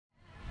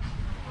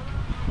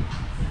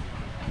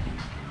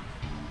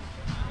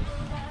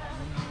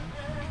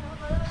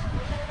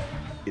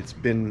it's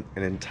been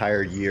an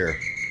entire year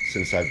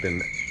since I've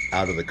been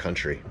out of the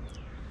country.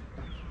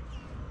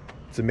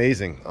 It's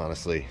amazing,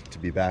 honestly, to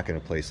be back in a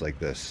place like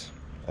this,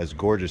 as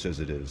gorgeous as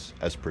it is,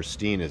 as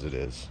pristine as it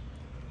is,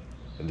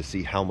 and to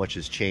see how much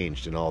has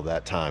changed in all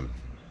that time.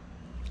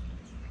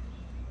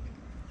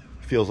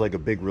 Feels like a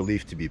big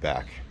relief to be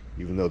back,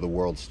 even though the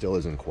world still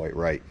isn't quite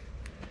right.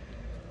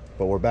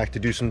 But we're back to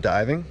do some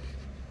diving.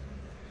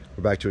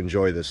 We're back to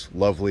enjoy this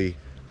lovely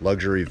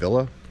luxury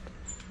villa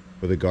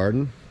with a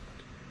garden.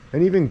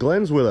 And even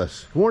Glenn's with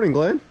us. Good morning,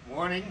 Glenn.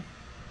 Morning.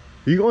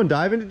 Are you going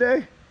diving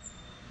today?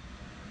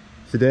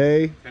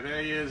 Today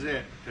is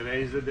it.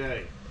 Today's the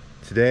day.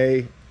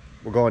 Today,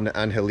 we're going to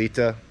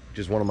Angelita, which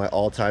is one of my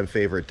all-time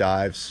favorite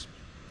dives.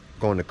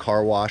 Going to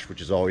car wash, which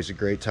is always a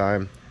great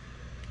time.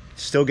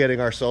 Still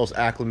getting ourselves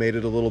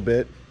acclimated a little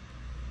bit.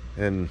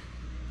 And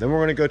then we're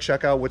going to go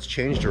check out what's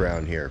changed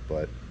around here.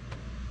 But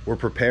we're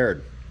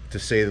prepared, to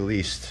say the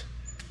least.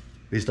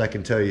 At least I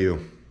can tell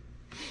you,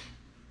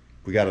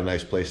 we got a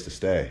nice place to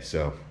stay.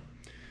 So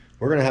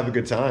we're going to have a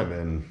good time,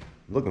 and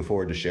looking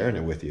forward to sharing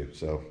it with you.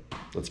 So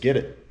let's get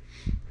it.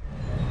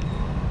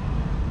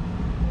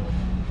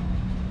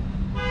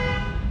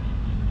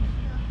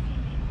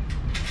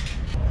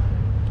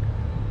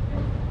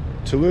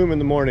 Tulum in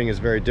the morning is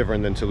very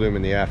different than Tulum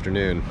in the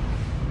afternoon.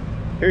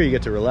 Here you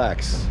get to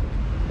relax.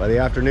 By the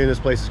afternoon,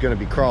 this place is going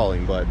to be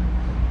crawling, but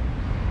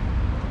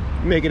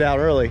you make it out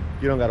early,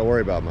 you don't got to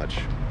worry about much.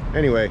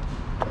 Anyway,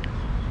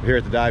 we're here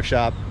at the dive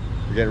shop.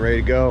 We're getting ready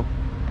to go.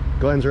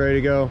 Glenn's ready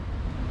to go.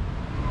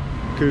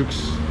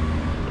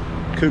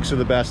 Kooks are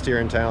the best here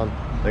in town.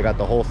 They got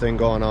the whole thing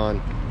going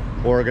on.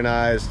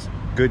 Organized,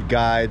 good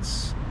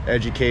guides,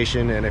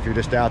 education, and if you're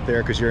just out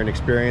there because you're an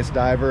experienced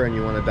diver and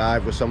you want to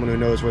dive with someone who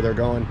knows where they're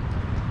going,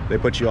 they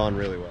put you on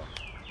really well.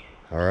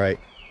 All right,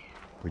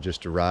 we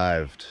just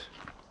arrived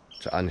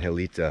to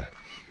Angelita,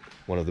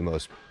 one of the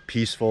most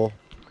peaceful,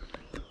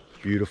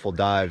 beautiful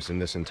dives in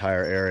this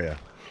entire area.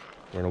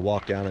 We're gonna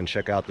walk down and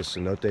check out the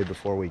cenote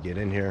before we get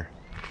in here.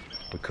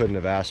 We couldn't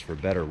have asked for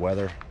better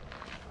weather.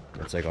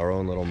 It's like our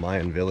own little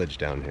Mayan village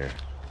down here.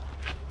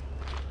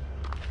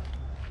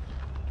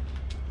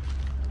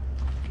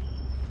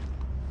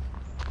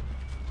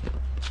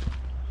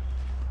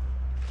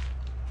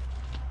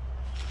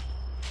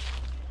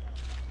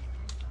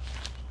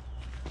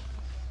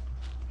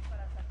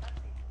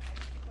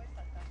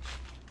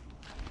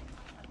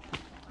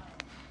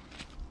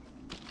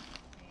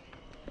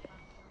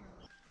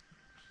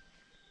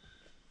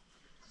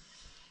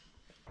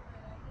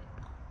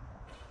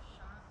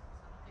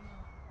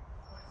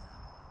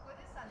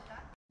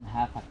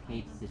 Have a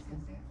cave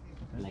system,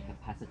 like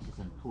a passages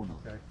and tunnels.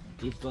 Okay.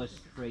 This goes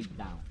straight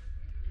down.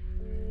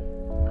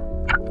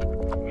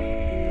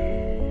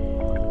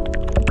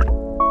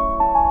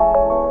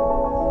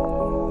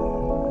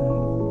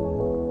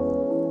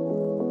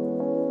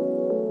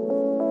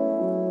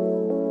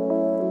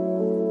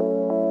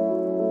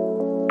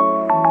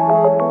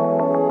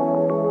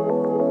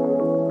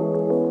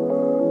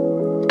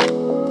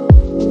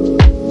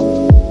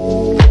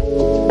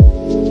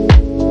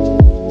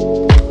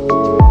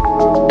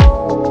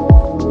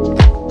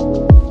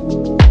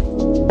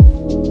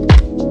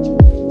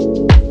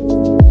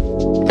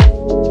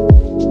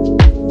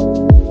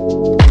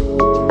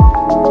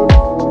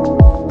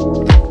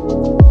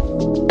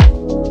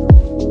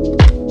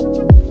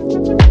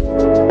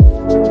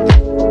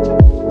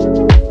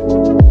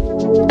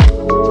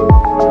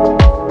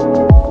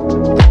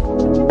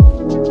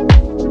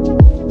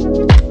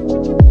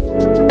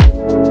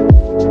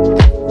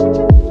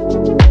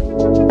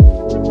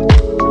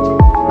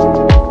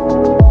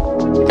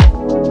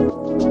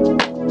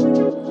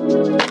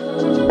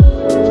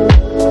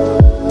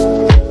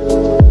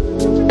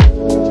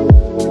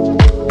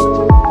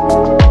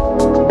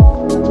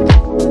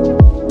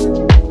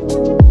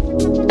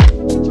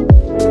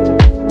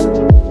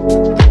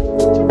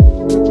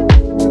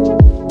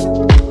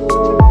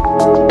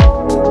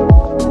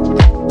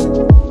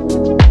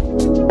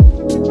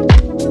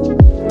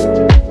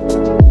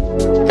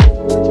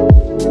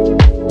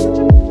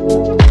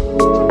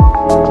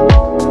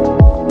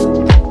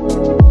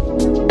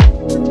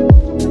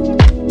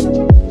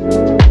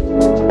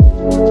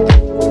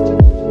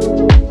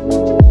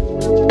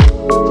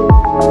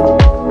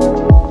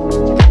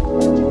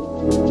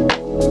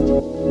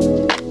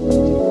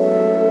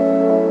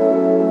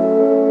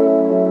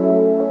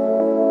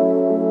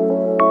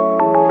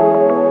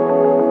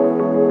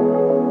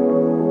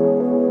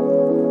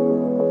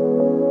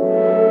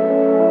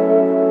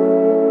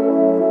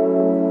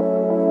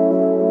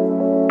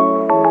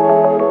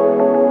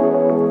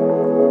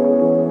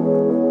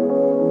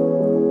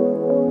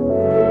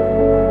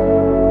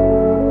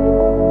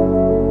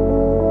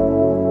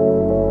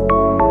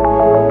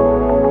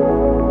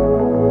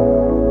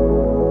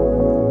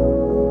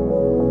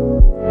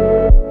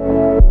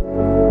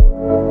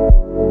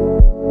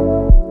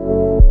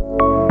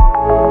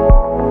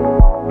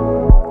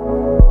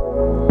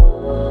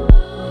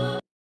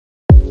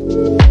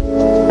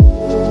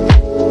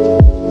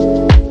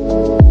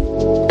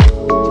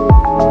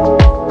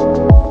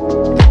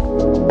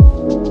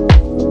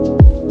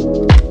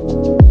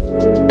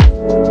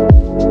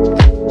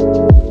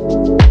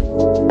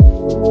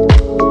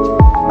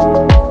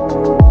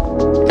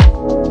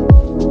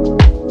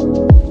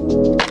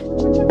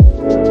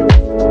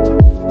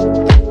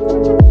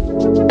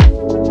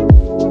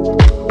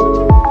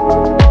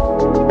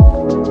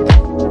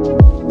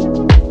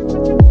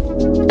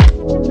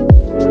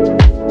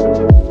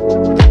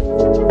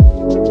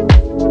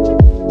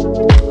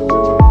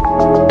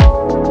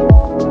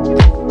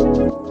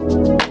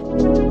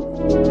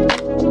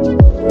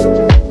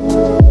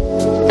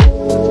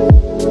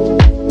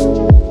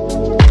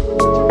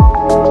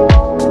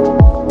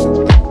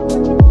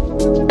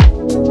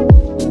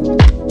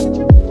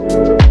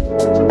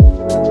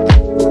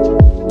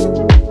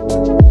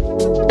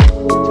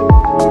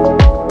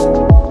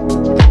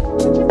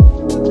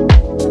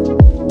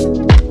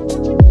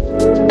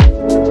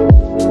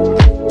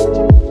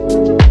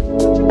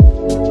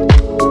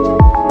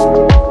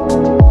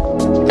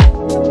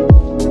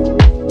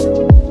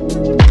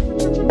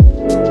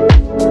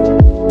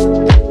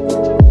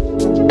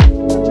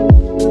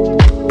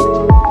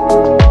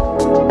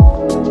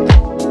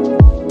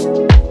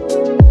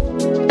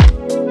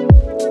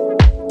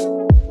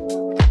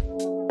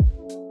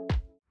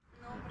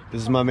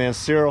 my man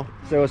Cyril.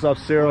 Say what's up,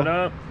 Cyril. What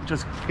up?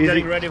 Just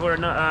getting ready for a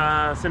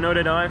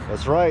cenote dive.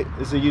 That's right.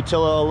 This is a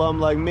Utila alum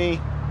like me.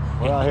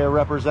 We're out here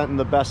representing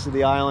the best of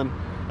the island.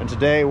 And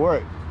today we're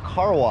at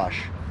Car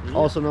Wash,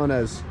 also known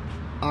as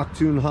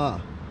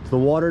Aktun-Ha. Is the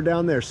water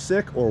down there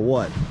sick or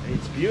what?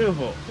 It's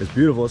beautiful. It's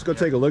beautiful. Let's go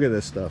take a look at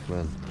this stuff,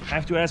 man.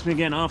 Have to ask me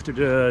again after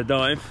the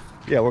dive.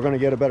 Yeah, we're going to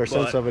get a better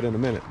sense of it in a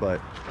minute,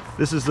 but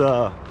this is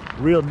a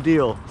real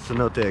deal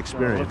cenote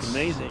experience. Oh, looks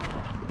amazing.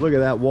 Look at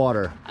that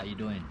water. How you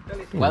doing? Oh,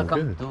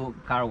 Welcome good. to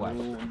Car Wash.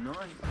 Oh,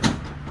 nice.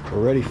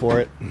 We're ready for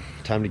it.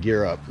 Time to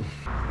gear up.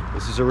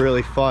 This is a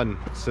really fun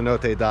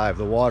cenote dive.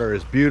 The water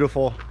is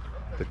beautiful.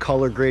 The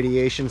color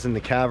gradations in the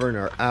cavern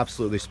are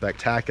absolutely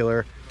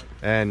spectacular.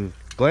 And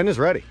Glenn is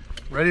ready.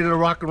 Ready to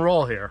rock and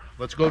roll here.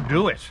 Let's go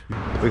do it.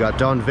 We got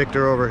Don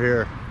Victor over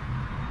here.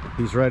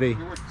 He's ready.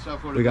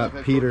 We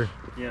got Peter,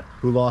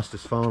 who lost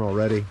his phone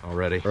already.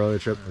 Earlier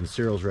trip. And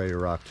Cyril's ready to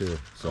rock too.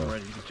 So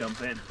Ready to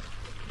jump in.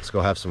 let's go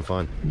have some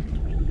fun.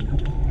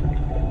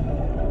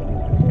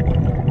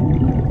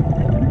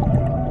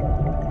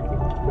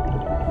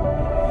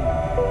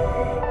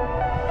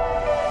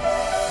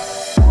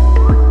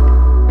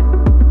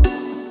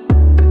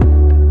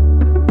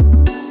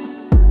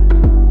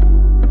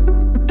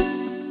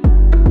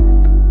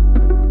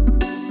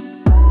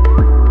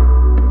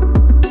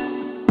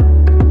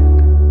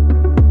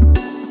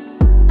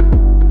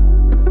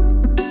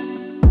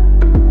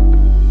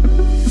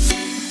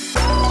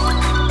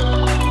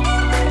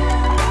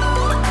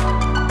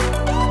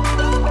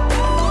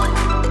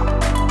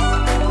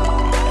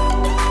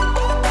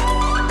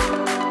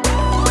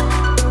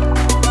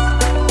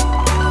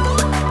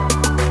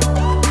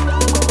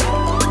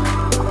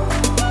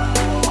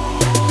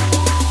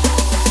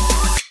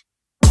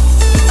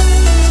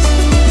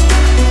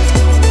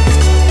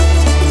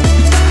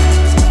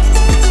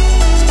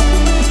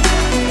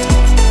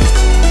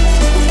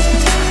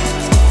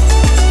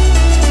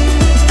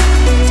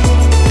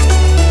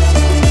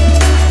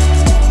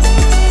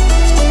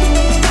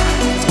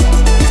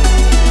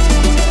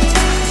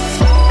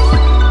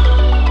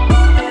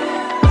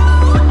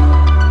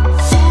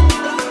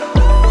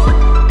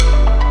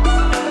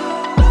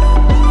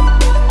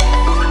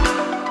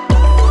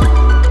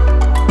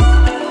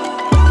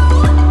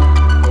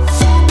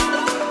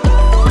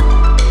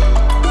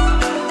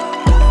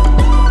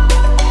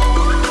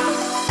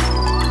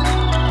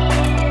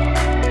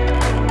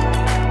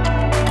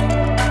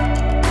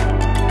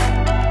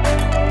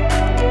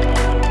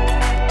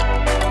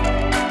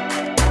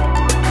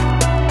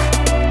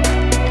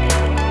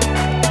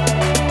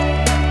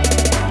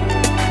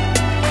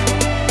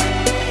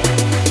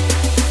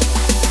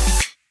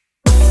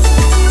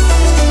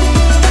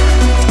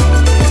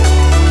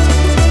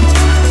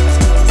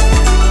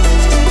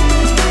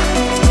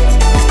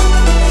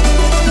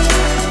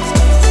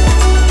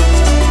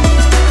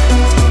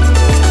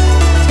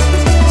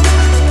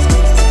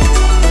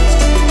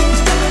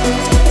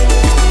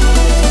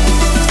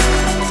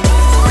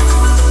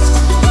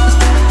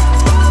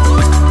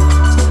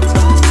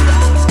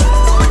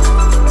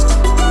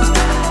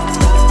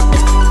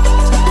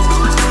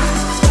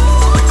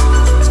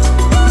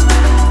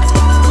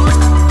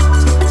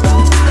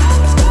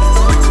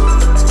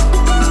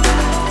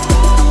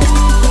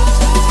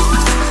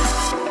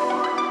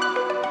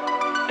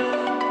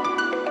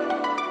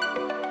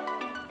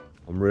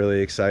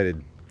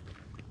 Excited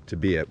to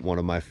be at one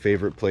of my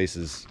favorite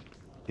places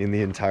in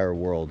the entire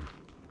world.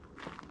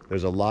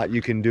 There's a lot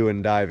you can do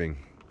in diving,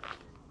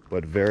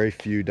 but very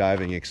few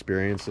diving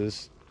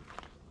experiences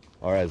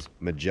are as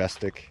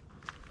majestic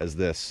as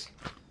this.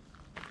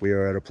 We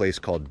are at a place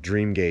called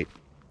Dream Gate,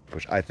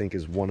 which I think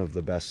is one of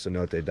the best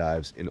cenote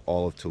dives in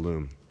all of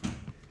Tulum.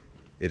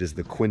 It is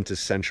the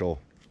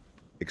quintessential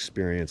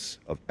experience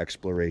of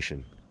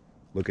exploration.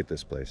 Look at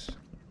this place.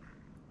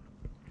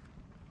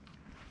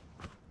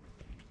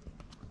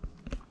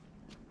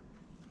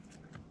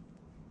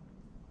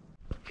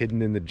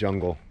 Hidden in the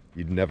jungle,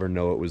 you'd never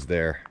know it was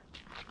there.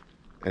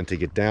 And to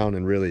get down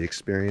and really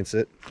experience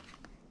it,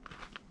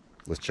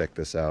 let's check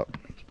this out.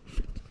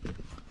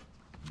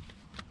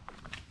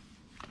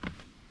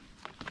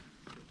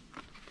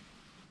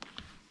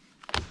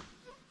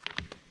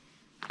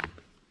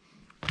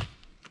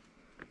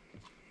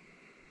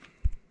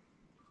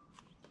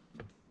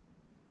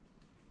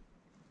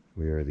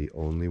 We are the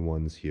only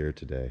ones here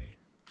today.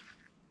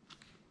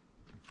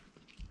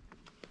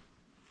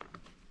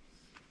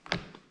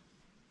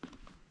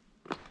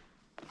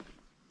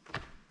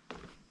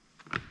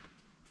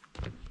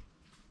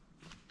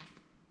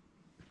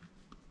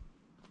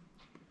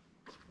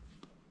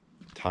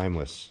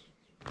 Timeless.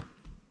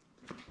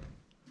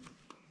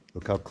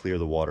 Look how clear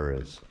the water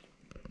is.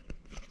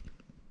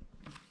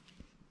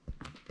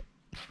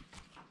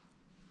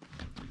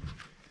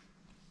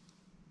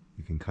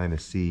 You can kind of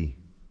see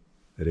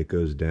that it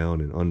goes down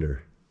and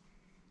under.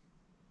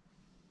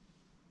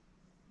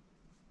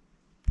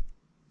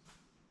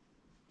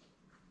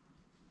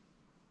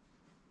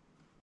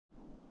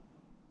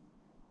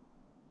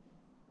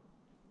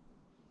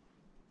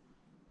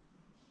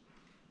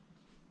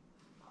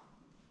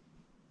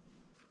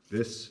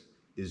 This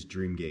is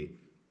Dreamgate.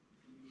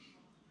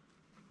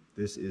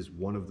 This is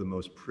one of the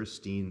most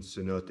pristine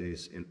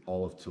cenotes in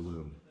all of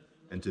Tulum.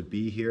 And to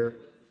be here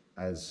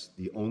as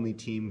the only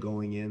team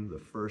going in, the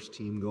first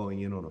team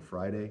going in on a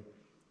Friday,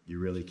 you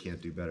really can't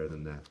do better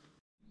than that.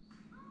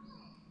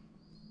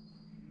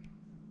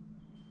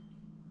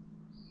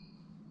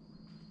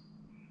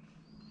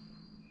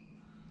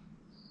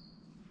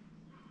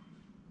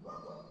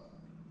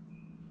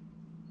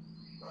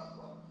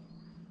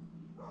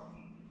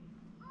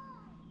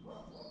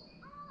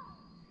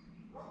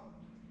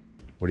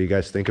 What do you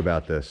guys think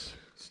about this?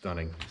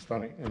 Stunning,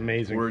 stunning,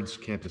 amazing. Words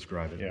can't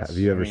describe it. Yes. Have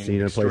you ever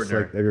seen a place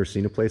like? Have you ever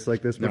seen a place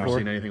like this Never before?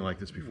 seen anything like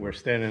this before. We're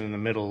standing in the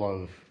middle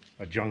of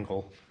a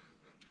jungle,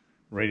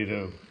 ready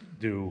to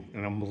do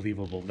an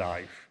unbelievable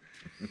dive.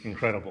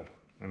 Incredible.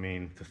 I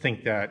mean, to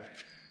think that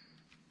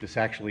this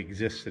actually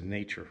exists in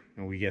nature,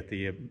 and we have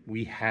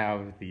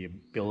the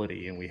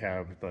ability, and we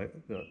have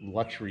the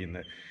luxury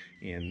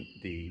and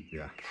the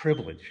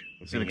privilege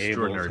of being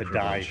able to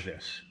dive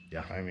this.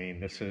 Yeah. I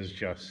mean, this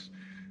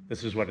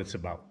is what it's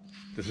about.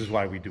 This is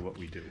why we do what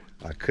we do.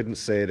 I couldn't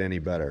say it any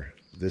better.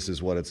 This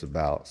is what it's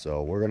about.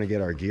 So we're going to get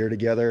our gear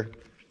together.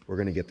 We're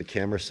going to get the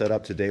camera set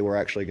up. Today we're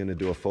actually going to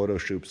do a photo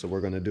shoot. So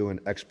we're going to do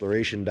an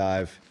exploration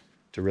dive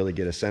to really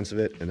get a sense of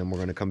it. And then we're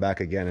going to come back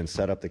again and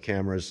set up the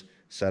cameras,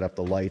 set up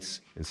the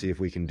lights, and see if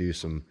we can do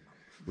some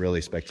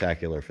really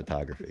spectacular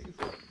photography.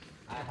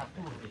 I have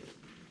two of these.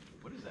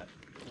 What is that?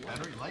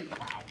 Battery light?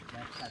 Wow,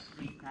 that's at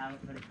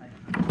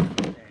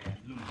 3,500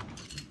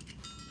 lumens.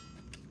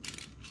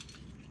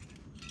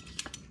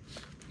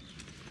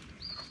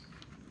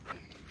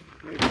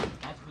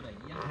 That's good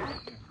idea.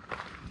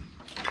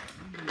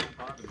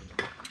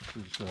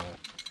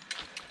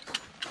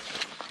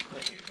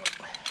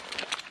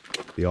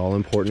 The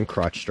all-important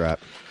crotch strap.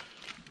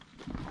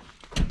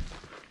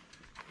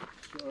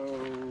 How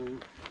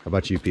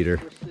about you, Peter?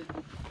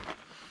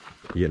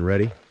 You getting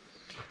ready?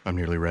 I'm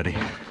nearly ready.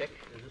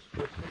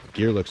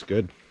 Gear looks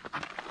good.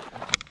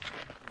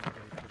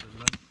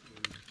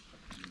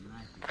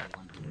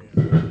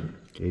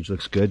 Gauge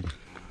looks good.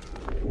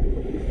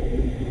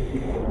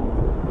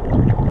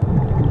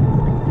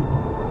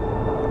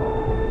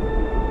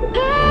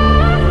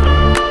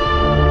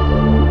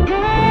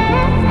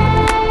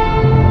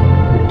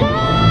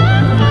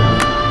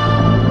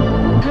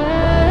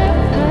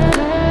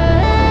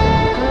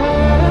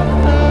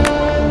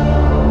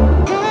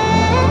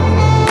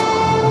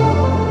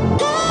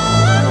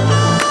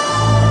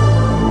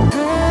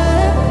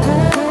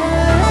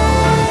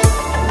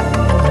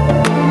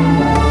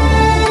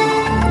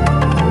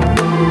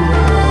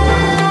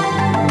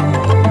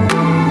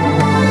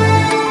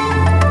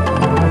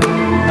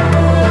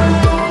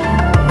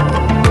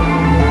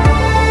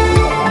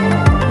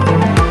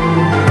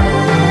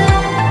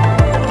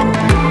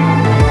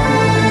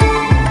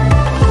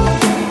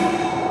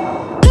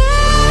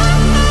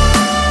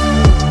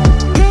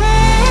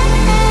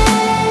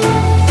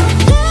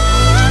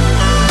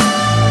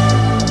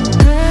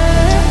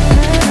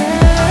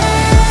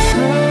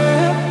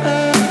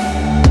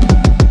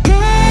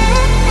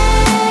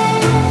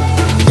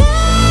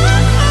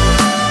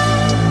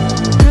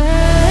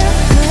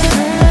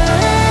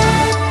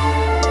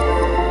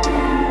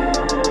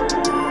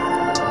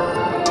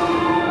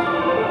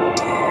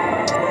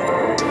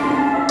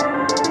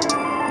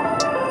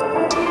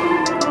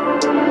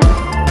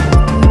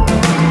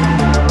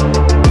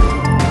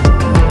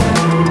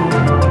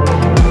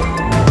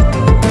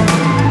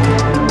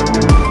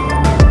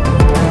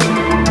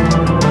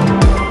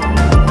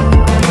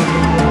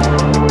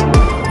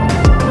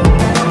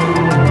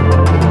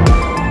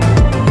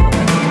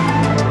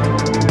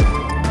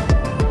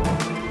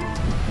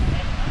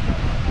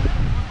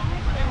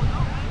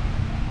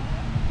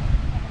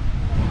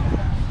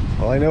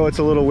 Well, I know it's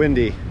a little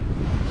windy,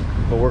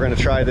 but we're going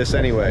to try this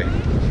anyway.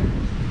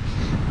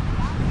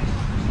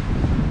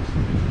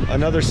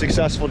 Another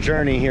successful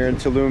journey here in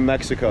Tulum,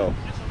 Mexico.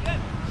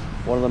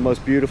 One of the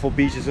most beautiful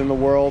beaches in the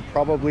world,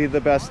 probably the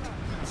best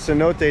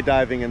cenote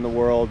diving in the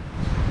world.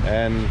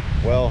 And,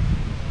 well,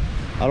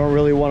 I don't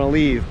really want to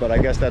leave, but I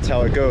guess that's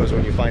how it goes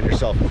when you find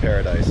yourself in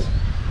paradise.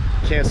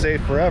 Can't stay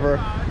forever,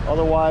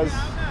 otherwise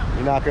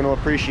you're not going to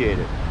appreciate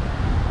it.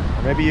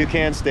 Or maybe you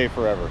can stay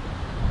forever.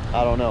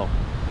 I don't know.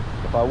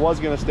 If I was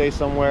going to stay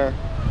somewhere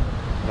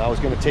and I was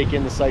going to take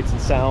in the sights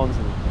and sounds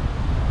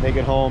and make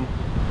it home,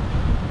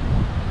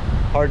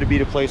 hard to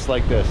beat a place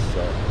like this.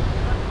 So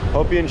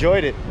hope you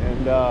enjoyed it,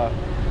 and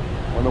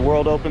when the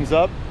world opens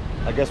up,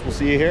 I guess we'll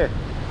see you here.